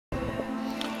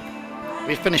Have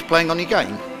you finished playing on your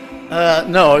game?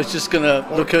 No, I was just going to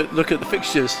look at the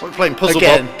fixtures. What, playing Puzzle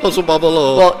again. Puzzle Bobble,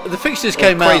 or well, the fixtures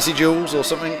came out. Crazy Jewels or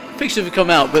something. Fixtures have come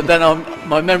out, but then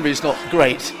my memory's not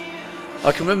great.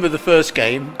 I can remember the first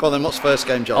game. Go on then. What's the first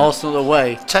game, John? Arsenal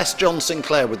away. Test John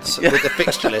Sinclair with the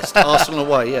fixture list. Arsenal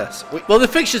away. Yes. Well, the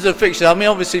fixtures are fixtures. I mean,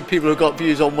 obviously people have got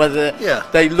views on whether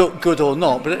they look good or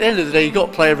not. But at the end of the day, you've got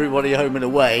to play everybody home and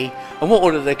away. And what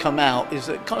order they come out is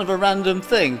kind of a random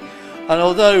thing. And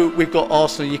although we've got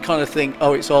Arsenal, you kind of think,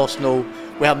 oh, it's Arsenal.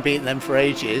 We haven't beaten them for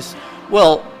ages.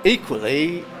 Well,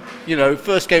 equally, you know,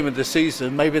 first game of the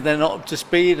season, maybe they're not up to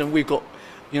speed, and we've got,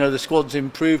 you know, the squad's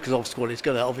improved because our squad is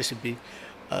going to obviously be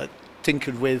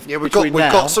tinkered with. Yeah, we've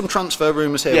got some transfer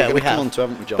rumours here. Yeah, we're going to come on to,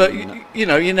 haven't we, John? But you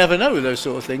know, you never know with those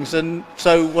sort of things, and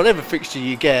so whatever fixture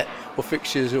you get, or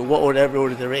fixtures, or whatever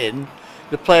order they're in,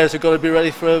 the players have got to be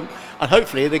ready for them, and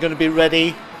hopefully they're going to be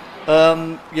ready.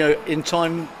 You know, in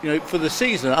time, you know, for the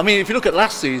season. I mean, if you look at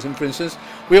last season, for instance,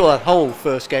 we all had Hull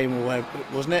first game away,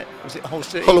 wasn't it? Was it Hull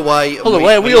City? Hull away. Hull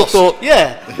away. We all thought,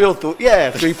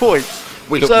 3 points.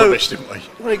 We looked rubbish, didn't we?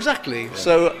 Well, exactly. Yeah.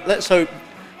 So let's hope,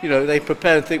 you know, they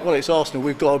prepare and think, well, it's Arsenal.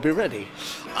 We've got to be ready.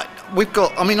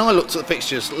 I mean, I looked at the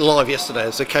fixtures live yesterday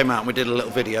as they came out, and we did a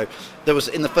little video. There was,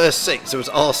 in the first 6, there was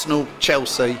Arsenal,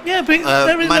 Chelsea,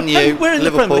 Man U,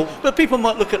 Liverpool. But people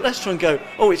might look at Leicester and go,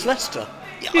 oh, it's Leicester.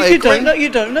 Yeah, you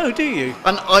don't know, do you?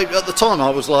 And at the time I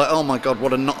was like, oh my God,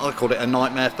 I called it a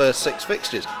nightmare first 6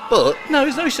 fixtures. But no,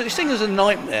 there's no such thing as a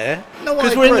nightmare. No,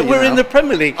 because we're in the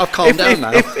Premier League. I've calmed down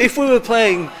now. If we were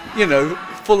playing, you know,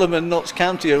 Fulham and Notts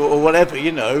County or whatever,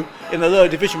 you know, in the lower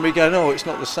division, we go, no, it's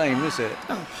not the same, is it?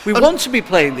 No. We want to be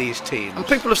playing these teams. And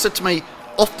people have said to me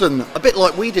often, a bit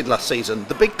like we did last season,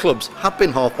 the big clubs have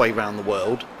been halfway around the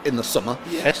world in the summer.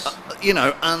 Yes. You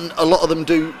know, and a lot of them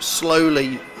do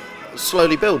slowly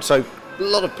build. So a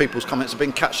lot of people's comments have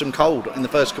been catch them cold in the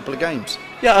first couple of games.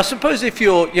 Yeah, I suppose if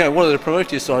you're, you know, one of the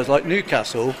promoted sides like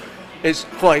Newcastle, it's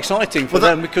quite exciting for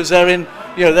them because they're in,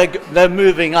 you know, they're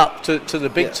moving up to the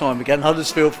big time again.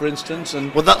 Huddersfield, for instance,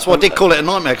 and well, that's why I did call it a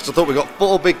nightmare, because I thought we got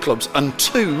 4 big clubs and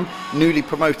 2 newly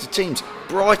promoted teams.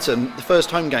 Brighton, the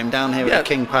first home game down here at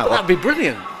King Power. That'd be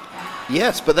brilliant.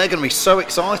 Yes, but they're going to be so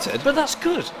excited. But that's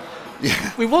good.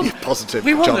 Yeah, we want positive.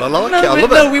 We want John, them, I like it. I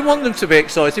love it. We want them to be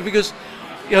excited because,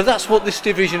 you know, that's what this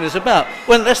division is about.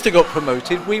 When Leicester got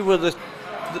promoted, we were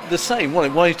the same.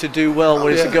 Wanted to do well,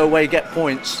 wanted to go away, get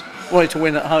points, wanted to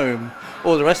win at home,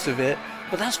 all the rest of it.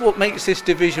 But that's what makes this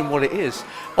division what it is.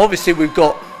 Obviously, we've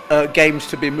got games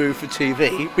to be moved for TV.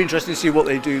 It'll be interesting to see what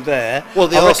they do there. Well,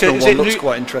 the Arsenal one looks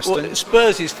quite interesting. Well,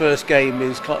 Spurs' first game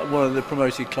is one of the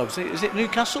promoted clubs. Is it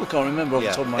Newcastle? I can't remember off the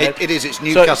top of my head. It is. It's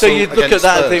Newcastle. So you look at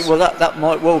that Spurs. and think, well, that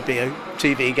might well be a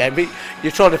TV game. But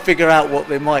you're trying to figure out what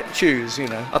they might choose, you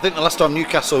know. I think the last time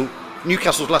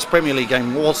Newcastle's last Premier League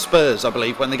game was Spurs, I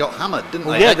believe, when they got hammered, didn't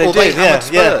they? Yeah, they did. Hammered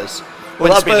Spurs. Well,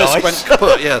 that'd be nice. Went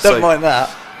kaput, yeah, Don't mind that.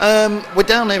 We're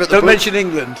down here at the. Don't mention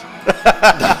England.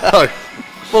 No.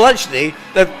 Well, actually,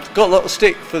 they've got a lot of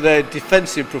stick for their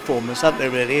defensive performance, haven't they,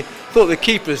 really? Thought the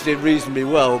keepers did reasonably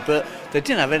well, but they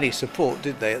didn't have any support,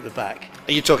 did they, at the back?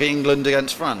 Are you talking England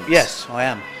against France? Yes, I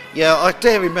am. Yeah,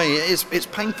 dearie me, it's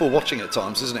painful watching at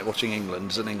times, isn't it, watching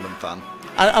England as an England fan?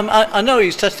 I know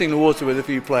he's testing the water with a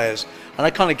few players, and I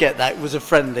kind of get that. It was a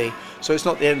friendly, so it's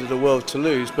not the end of the world to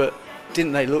lose, but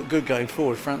didn't they look good going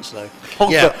forward, France, though?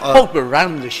 Pogba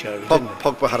ran the show, didn't he?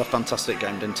 Pogba had a fantastic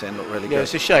game, didn't he, and looked really good. Yeah,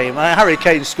 it's a shame. Harry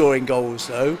Kane scoring goals,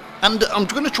 though. And I'm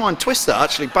going to try and twist that,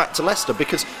 actually, back to Leicester,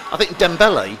 because I think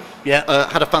Dembele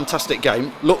had a fantastic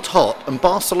game, looked hot, and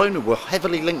Barcelona were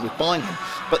heavily linked with buying him.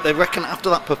 But they reckon after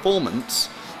that performance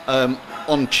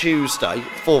on Tuesday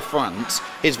for France,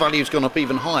 his value's gone up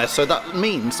even higher. So that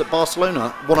means that Barcelona,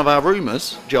 one of our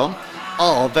rumours, John,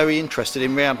 are very interested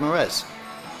in Riyad Mahrez.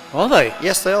 Are they?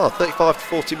 Yes, they are. 35 to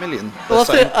 40 million. Well,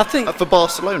 I think for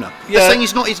Barcelona. Yeah. They're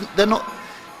saying they're not.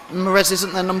 Mahrez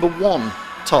isn't their number 1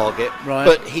 target, right?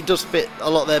 But he does fit a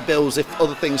lot of their bills if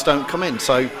other things don't come in.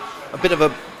 So a bit of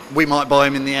a, we might buy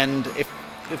him in the end if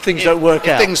things don't work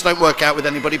out. If things don't work out with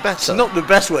anybody better. It's not the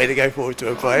best way to go forward to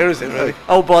a player, is it, really?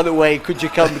 Oh, by the way, could you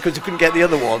come because you couldn't get the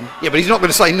other one? Yeah, but he's not going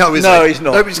to say no, is he? No, he's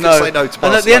not. Nobody's going to say no to Barcelona.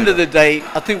 And at the end of the day,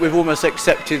 I think we've almost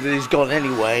accepted that he's gone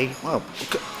anyway. Well,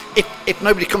 if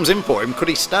nobody comes in for him, could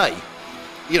he stay?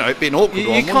 You know, it'd be an awkward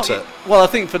one, wouldn't it? Well, I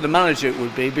think for the manager it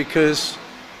would be, because,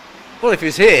 well, if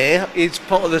he's here, he's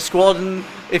part of the squad, and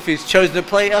if he's chosen to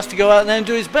play, he has to go out there and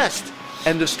do his best.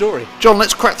 End of story. John,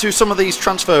 let's crack through some of these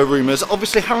transfer rumours.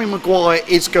 Obviously, Harry Maguire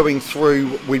is going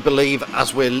through, we believe,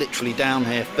 as we're literally down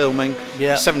here filming.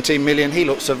 Yeah. 17 million. He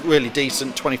looks a really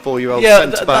decent 24-year-old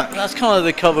centre-back. That's kind of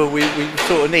the cover we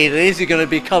sort of need. Is he going to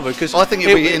be covered? Cause I think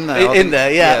he'll be in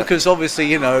there. Yeah, because obviously,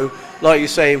 you know, like you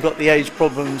say, you've got the age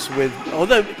problems with...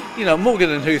 Although, you know,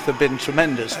 Morgan and Huth have been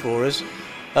tremendous for us.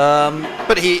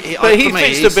 But he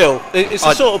fits the bill. It's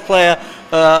the sort of player,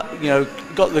 you know,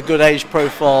 got the good age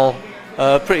profile,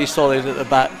 pretty solid at the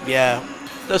back. Yeah,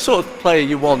 the sort of player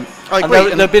you want. I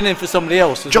agree. And they've been in for somebody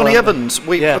else as Johnny well. Evans.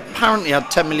 We apparently had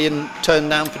 10 million turned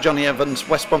down for Johnny Evans.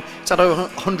 West Brom. He's had over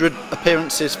 100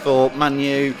 appearances for Man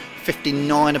U.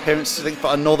 59 appearances, I think,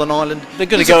 for Northern Ireland. They're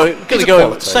going to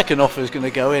go. Second offer is going to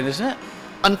go in, isn't it?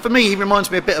 And for me, he reminds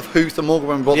me a bit of Huth and Morgan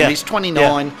when we brought him. He's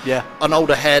 29, an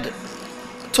older head.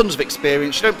 Tons of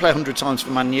experience. You don't play 100 times for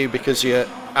Man U because you're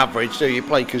average, do you?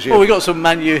 Play because you're... Well, we've got some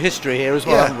Man U history here as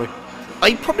well, haven't we?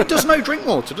 He probably does know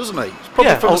Drinkwater, doesn't he? He's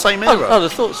probably from the same era. I'd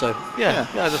have thought so. Yeah,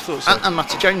 I'd have thought so. And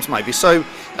Matty James maybe. So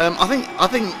I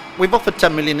think we've offered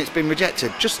 10 million. It's been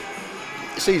rejected.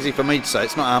 It's easy for me to say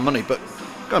it's not our money, but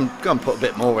go and put a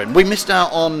bit more in. We missed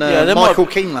out on Michael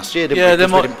Keane last year, didn't we?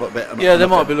 We didn't put a bit. They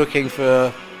might be looking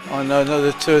for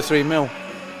another 2 or 3 mil.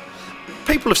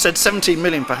 People have said 17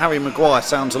 million for Harry Maguire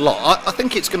sounds a lot. I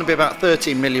think it's going to be about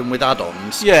 13 million with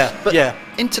add-ons. But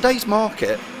in today's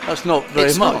market, that's not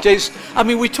very much. I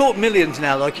mean, we talk millions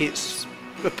now like it's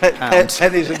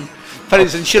pennies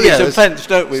and shillings and pence,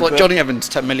 don't we? It's like Johnny Evans,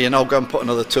 10 million. I'll go and put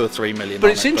another 2 or 3 million.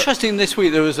 But it's interesting. This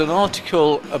week there was an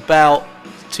article about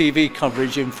TV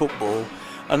coverage in football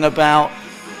and about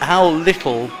how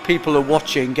little people are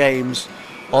watching games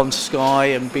on Sky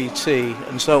and BT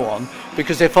and so on,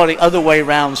 because they're finding other way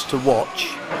rounds to watch,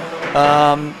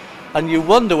 and you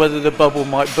wonder whether the bubble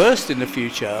might burst in the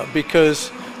future because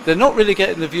they're not really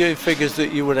getting the viewing figures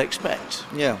that you would expect.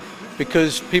 Yeah.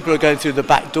 Because people are going through the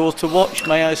back door to watch,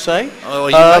 may I say? Oh,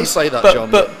 you may say that, John.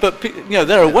 But you know,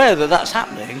 they're aware that that's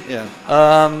happening. Yeah.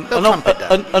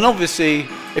 And obviously,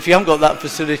 if you haven't got that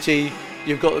facility,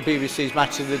 you've got the BBC's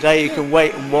Match of the Day. You can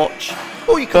wait and watch.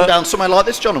 Or you come down somewhere like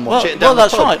this, John, and watch it down the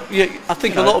pub. Well, that's right. I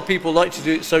think a lot of people like to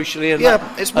do it socially. And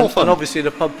it's more fun. And obviously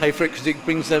the pub pay for it because it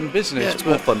brings them business. Yeah, it's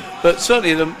more fun. But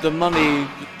certainly the money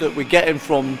that we're getting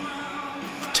from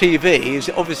TV is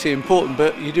obviously important,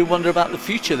 but you do wonder about the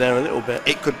future there a little bit.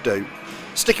 It could do.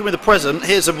 Sticking with the present,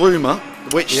 here's a rumour,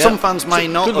 which some fans may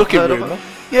not have heard of.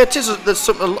 Yeah, it is. There's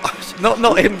something.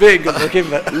 Not him being good looking,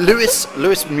 but Luis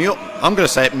I'm going to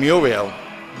say it, Muriel.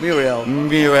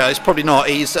 It's probably not.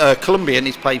 He's Colombian.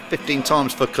 He's played 15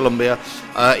 times for Colombia.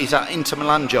 He's at Inter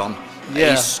Milan, John.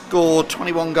 Yeah. He's scored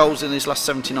 21 goals in his last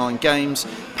 79 games.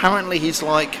 Apparently he's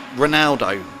like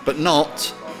Ronaldo, but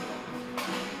not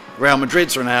Real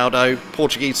Madrid's Ronaldo,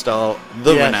 Portuguese style,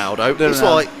 Ronaldo. It's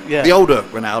like the older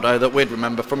Ronaldo that we'd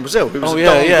remember from Brazil, who was a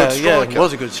good striker. He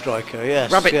was a good striker,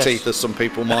 yes. Rabbit teeth, as some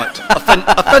people might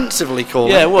offensively call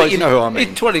him, but you know who I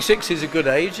mean. 26 is a good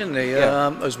age, isn't he,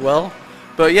 as well?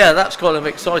 But yeah, that's kind of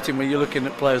exciting when you're looking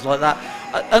at players like that.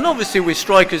 And obviously with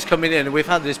strikers coming in, and we've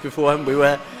had this before, haven't we,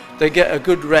 where they get a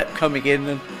good rep coming in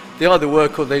and they either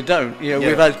work or they don't. You know,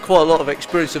 we've had quite a lot of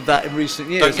experience of that in recent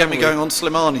years. Don't get me going on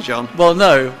Slimani, John. Well,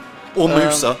 no. Or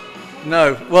Musa.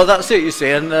 No. Well, that's it, you see.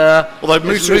 And although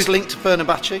Musa is linked to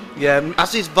Fenerbahce. Yeah.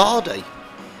 As is Vardy.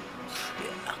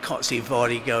 I can't see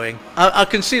Vardy going. I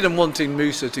can see them wanting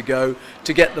Musa to go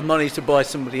to get the money to buy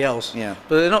somebody else. Yeah.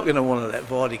 But they're not going to want to let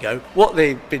Vardy go. What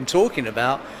they've been talking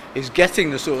about is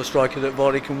getting the sort of striker that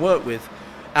Vardy can work with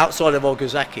outside of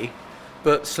Ogazaki.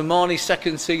 But Slimani's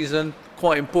second season,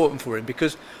 quite important for him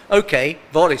because, okay,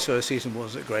 Vardy's first season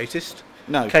wasn't the greatest.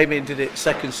 No. Came in, did it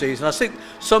second season. I think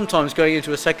sometimes going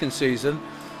into a second season,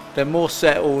 they're more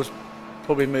settled,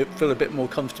 probably feel a bit more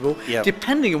comfortable,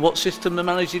 depending on what system the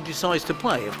manager decides to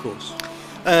play, of course.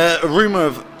 A rumour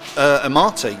of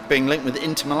Amati being linked with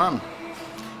Inter Milan.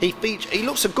 He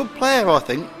looks a good player, I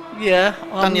think. Yeah.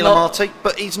 Daniel Amati,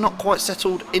 but he's not quite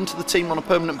settled into the team on a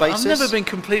permanent basis. I've never been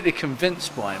completely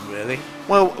convinced by him, really.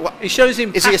 Well, he shows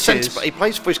him patches. He a centre-back? He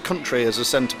plays for his country as a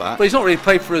centre-back. But he's not really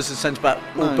played for us as a centre-back,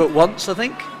 but once, I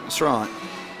think. That's right.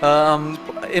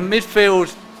 In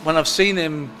midfield, when I've seen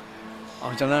him,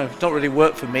 I don't know, it's not really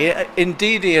worked for me.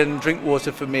 Ndidi and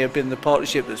Drinkwater, for me, have been the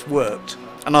partnership that's worked.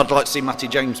 And I'd like to see Matty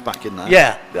James back in there.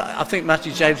 Yeah, I think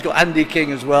Matty James got Andy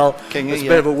King as well. He's a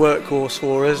bit of a workhorse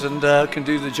for us and can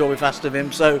do the job if asked of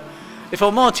him. So if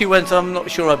Amati went, I'm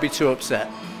not sure I'd be too upset.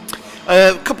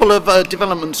 A couple of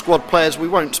development squad players, we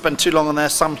won't spend too long on there.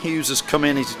 Sam Hughes has come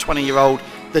in, he's a 20-year-old.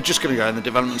 They're just going to go in the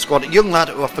development squad. A young lad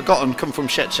who I've forgotten, come from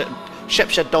Sheffield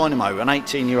Shepshed Dynamo, an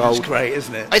 18-year-old. That's great,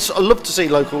 isn't it? I love to see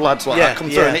local lads like that come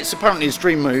through, and it's apparently his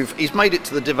dream move. He's made it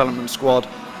to the development squad.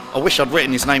 I wish I'd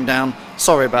written his name down.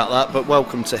 Sorry about that, but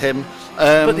welcome to him.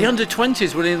 But the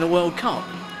under-20s were in the World Cup.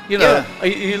 You know,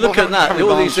 you look at that.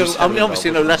 All these, I mean,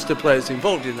 obviously no Leicester players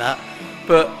involved in that,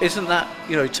 but isn't that,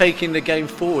 you know, taking the game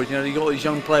forward? You know, you've got all these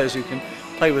young players who can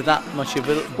play with that much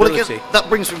ability. Well, again, that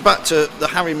brings me back to the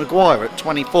Harry Maguire at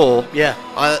 24. Yeah.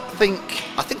 I think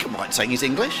I'm right saying he's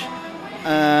English,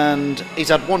 and he's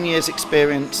had 1 year's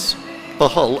experience for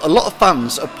Hull. A lot of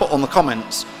fans have put on the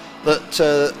comments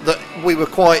that we were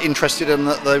quite interested in,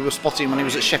 that they were spotting when he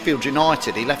was at Sheffield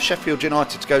United. He left Sheffield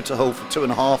United to go to Hull for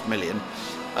 $2.5 million,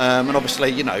 and obviously,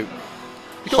 you know,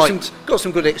 got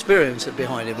some good experience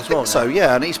behind him as well. So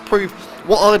yeah, and he's proved.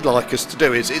 What I'd like us to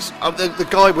do is the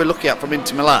guy we're looking at from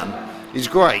Inter Milan is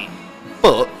great,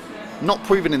 but not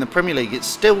proven in the Premier League. It's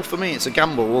still, for me, it's a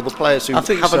gamble. All the players who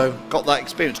haven't got that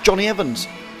experience. Johnny Evans,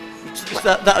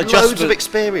 that adjustment, loads of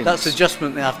experience. That's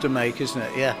adjustment they have to make, isn't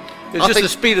it? Yeah. It's just the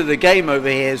speed of the game over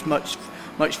here is much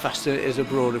faster than it is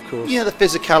abroad, of course. Yeah, the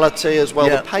physicality as well,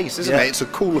 the pace, isn't it? It's a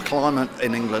cooler climate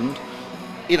in England.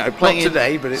 You know, playing not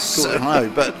today, but it's cool.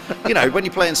 No, but you know, when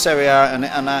you play in Serie A and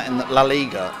out in La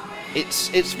Liga,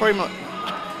 it's very much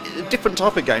a different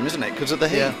type of game, isn't it? Because of the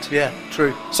heat. Yeah,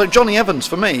 true. So Johnny Evans,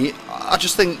 for me, I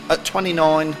just think at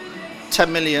 29,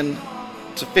 10 million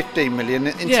to 15 million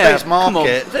in today's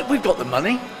market, come on. We've got the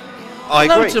money. I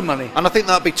agree. Loads of money. And I think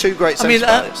that'd be two great centre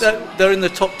backs. They're in the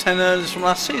top 10 earners from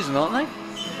last season, aren't they?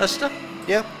 Leicester?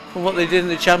 Yeah. From what they did in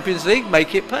the Champions League,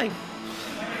 make it pay.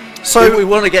 So we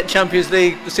want to get Champions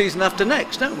League the season after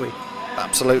next, don't we?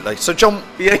 Absolutely. So John,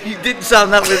 yeah, you didn't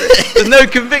sound that with there's no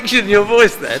conviction in your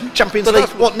voice then. Champions League,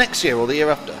 what, next year or the year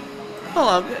after?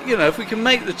 Well, you know, if we can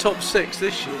make the top 6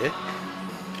 this year,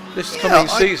 this coming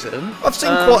season. I've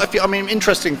seen quite a few. I mean,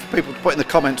 interesting for people to put in the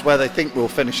comments where they think we'll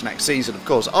finish next season. Of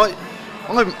course,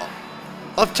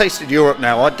 I've tasted Europe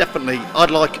now.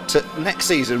 I'd like to next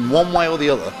season, one way or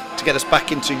the other, to get us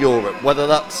back into Europe. Whether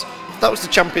if that was the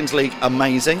Champions League,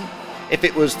 amazing. If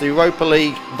it was the Europa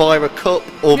League via a cup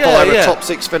or via a top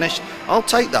 6 finish, I'll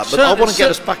take that. But I want to get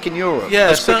us back in Europe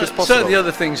as quick as possible. Certainly the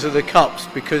other things are the cups,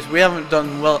 because we haven't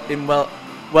done well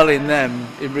in them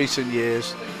in recent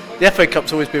years. The FA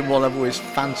Cup's always been one I've always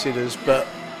fancied us, but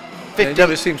it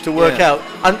never seems to work out.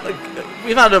 And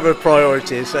we've had other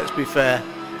priorities, let's be fair,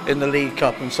 in the League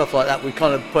Cup and stuff like that. We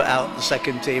kind of put out the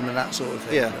second team and that sort of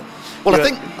thing. Yeah. Well, I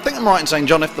think I'm right in saying,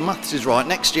 John, if the maths is right,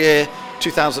 next year,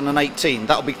 2018,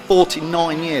 that'll be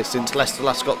 49 years since Leicester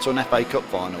last got to an FA Cup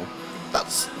final.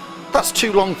 That's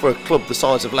too long for a club the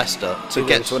size of Leicester to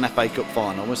get to an FA Cup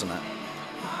final, isn't it?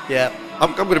 Yeah.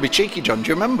 I'm going to be cheeky, John. Do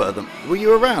you remember them? Were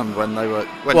you around when they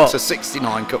went to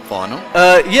 69 Cup final?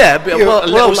 Yeah, but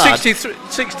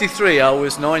 63. I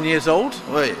was 9 years old.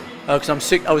 Were you?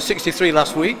 Because I was 63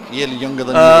 last week. Yearly younger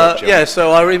than you were, John. Yeah,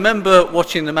 so I remember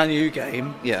watching the Man U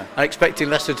game. Yeah. And expecting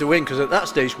Leicester to win, because at that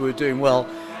stage we were doing well.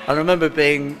 I remember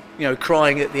being,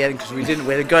 crying at the end because we didn't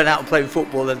win, and going out and playing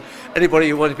football, and anybody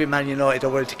who wanted to be Man United, I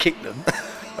wanted to kick them.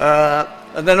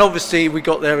 And then obviously we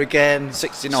got there again.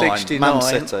 69.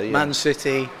 Man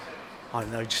City. I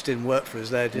don't know, it just didn't work for us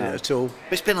there, did it at all?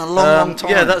 It's been a long time.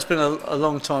 Yeah, that's been a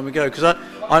long time ago, because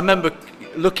I remember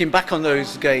looking back on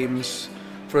those games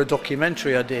for a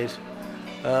documentary I did,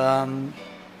 and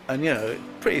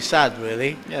pretty sad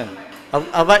really. Yeah.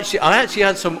 I actually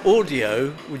had some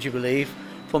audio, would you believe,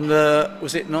 from the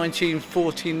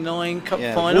 1949 Cup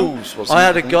final. Wolves, I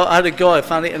had a guy. I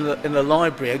found it in the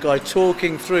library. A guy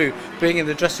talking through being in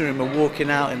the dressing room and walking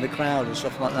out in the crowd and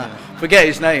stuff like that. Yeah. Forget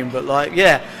his name, but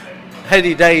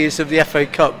heady days of the FA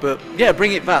Cup. But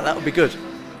bring it back. That would be good.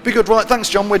 Be good, right? Thanks,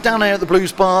 John. We're down here at the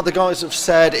Blues Bar. The guys have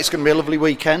said it's going to be a lovely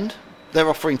weekend. They're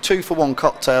offering 2-for-1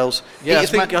 cocktails. Yeah, I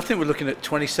think we're looking at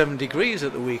 27 degrees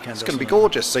at the weekend. It's going to be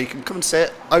gorgeous. So you can come and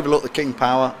sit, overlook the King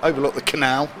Power, overlook the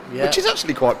canal, which is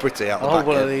actually quite pretty out the back. I'll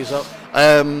hold one of these up.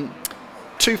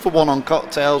 2-for-1 on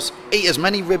cocktails. Eat as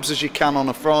many ribs as you can on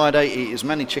a Friday. Eat as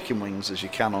many chicken wings as you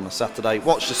can on a Saturday.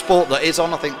 Watch the sport that is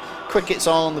on. I think cricket's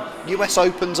on. The US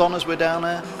Open's on as we're down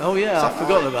there. Oh yeah, I've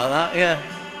forgotten about that. Yeah.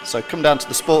 So come down to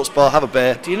the sports bar, have a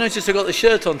beer. Do you notice I got the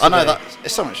shirt on today? I know that.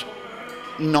 It's so much.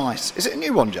 Nice. Is it a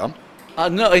new one, John?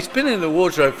 No, it's been in the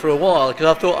wardrobe for a while, because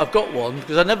I thought I've got one,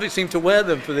 because I never seem to wear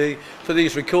them for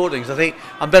these recordings. I think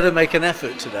I better make an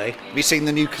effort today. Have you seen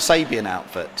the new Kasabian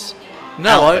outfits?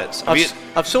 No,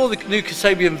 I saw the new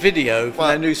Kasabian video from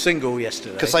their new single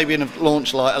yesterday. Kasabian have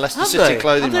launched like a Leicester City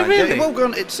clothing range. Really? Yeah,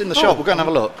 well, it's in the shop. We'll go and have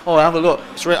a look. Oh, have a look.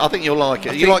 I think you'll like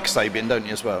it. You like Kasabian, don't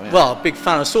you, as well? Yeah. Well, big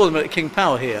fan. I saw them at King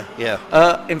Power here.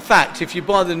 Yeah. In fact, if you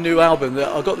buy the new album,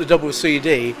 I got the double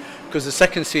CD. because the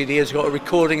second CD has got a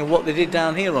recording of what they did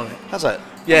down here on it. Has it?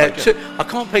 Yeah, I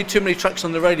can't play too many tracks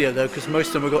on the radio though, because most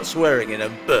of them have got swearing in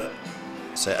them, but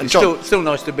that's it. And it's John, still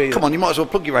nice to be there. Come on, you might as well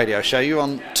plug your radio show. You're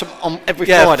on every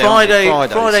Friday.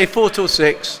 Friday 4 till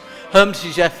 6,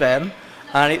 Hermitage FM,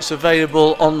 and it's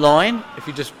available online. If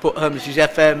you just put Hermitage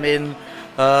FM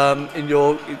in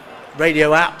your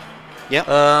radio app.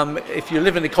 Yeah. If you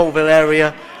live in the Colville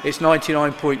area, it's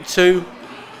 99.2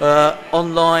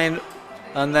 online,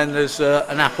 and then there's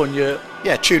an app on your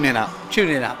TuneIn app.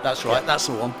 TuneIn app. That's right. That's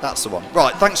the one. That's the one.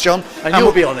 Right. Thanks, John. And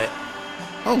you'll be on it.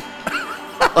 Oh,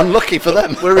 unlucky for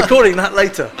them. We're recording that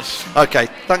later. Okay.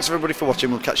 Thanks everybody for watching.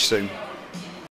 We'll catch you soon.